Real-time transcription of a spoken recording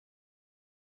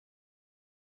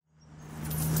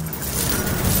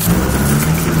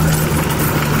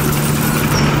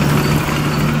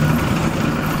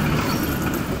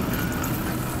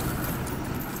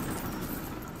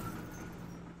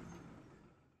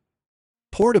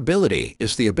Portability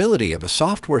is the ability of a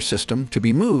software system to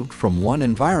be moved from one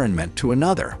environment to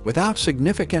another without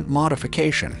significant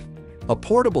modification. A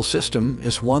portable system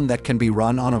is one that can be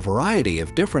run on a variety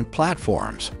of different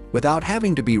platforms without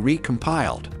having to be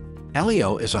recompiled.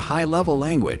 Aleo is a high-level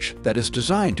language that is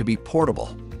designed to be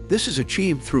portable. This is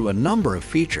achieved through a number of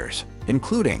features,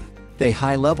 including a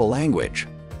high-level language.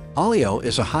 Aleo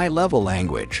is a high-level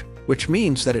language, which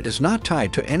means that it is not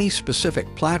tied to any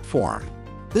specific platform.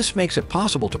 This makes it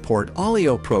possible to port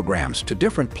Aleo programs to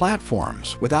different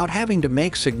platforms without having to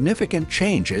make significant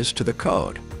changes to the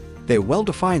code. A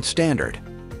well-defined standard.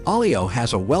 Aleo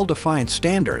has a well-defined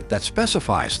standard that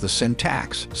specifies the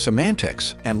syntax,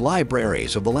 semantics, and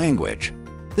libraries of the language.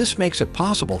 This makes it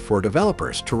possible for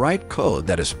developers to write code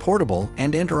that is portable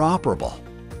and interoperable.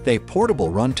 A portable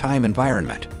runtime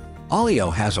environment.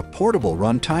 Aleo has a portable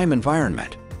runtime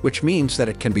environment, which means that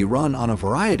it can be run on a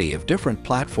variety of different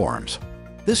platforms.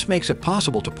 This makes it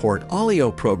possible to port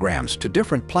Aleo programs to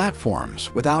different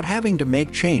platforms without having to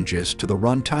make changes to the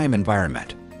runtime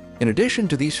environment. In addition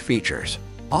to these features,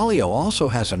 Aleo also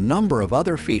has a number of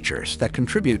other features that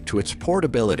contribute to its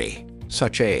portability,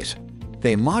 such as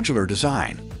a modular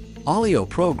design. Aleo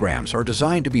programs are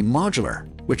designed to be modular,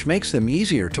 which makes them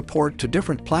easier to port to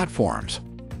different platforms.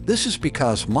 This is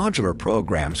because modular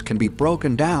programs can be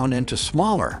broken down into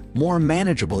smaller, more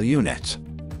manageable units.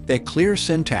 A clear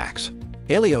syntax.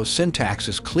 Aleo's syntax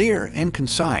is clear and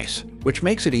concise, which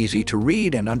makes it easy to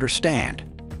read and understand.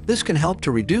 This can help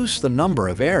to reduce the number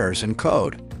of errors in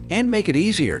code and make it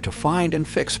easier to find and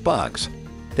fix bugs.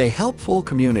 A helpful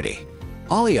community.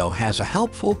 Aleo has a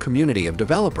helpful community of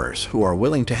developers who are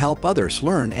willing to help others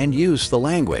learn and use the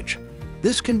language.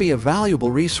 This can be a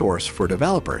valuable resource for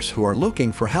developers who are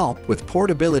looking for help with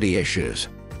portability issues.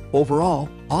 Overall,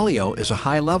 Aleo is a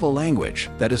high-level language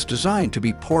that is designed to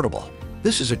be portable.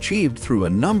 This is achieved through a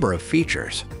number of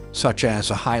features, such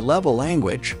as a high-level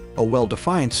language, a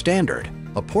well-defined standard,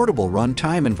 a portable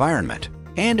runtime environment,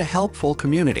 and a helpful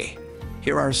community.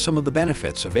 Here are some of the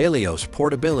benefits of Aleo's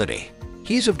portability.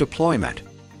 Ease of deployment.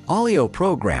 Aleo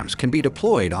programs can be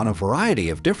deployed on a variety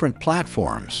of different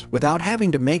platforms without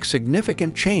having to make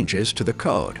significant changes to the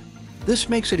code. This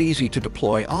makes it easy to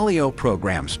deploy Aleo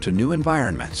programs to new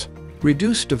environments.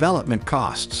 Reduce development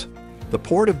costs. The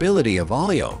portability of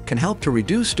Aleo can help to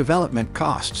reduce development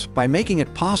costs by making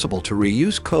it possible to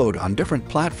reuse code on different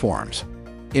platforms.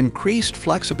 Increased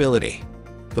flexibility.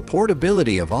 The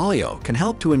portability of Aleo can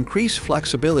help to increase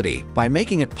flexibility by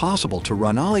making it possible to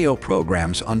run Aleo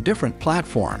programs on different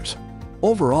platforms.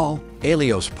 Overall,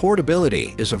 Aleo's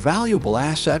portability is a valuable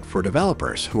asset for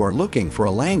developers who are looking for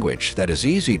a language that is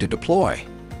easy to deploy,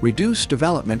 reduce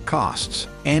development costs,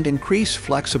 and increase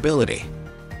flexibility.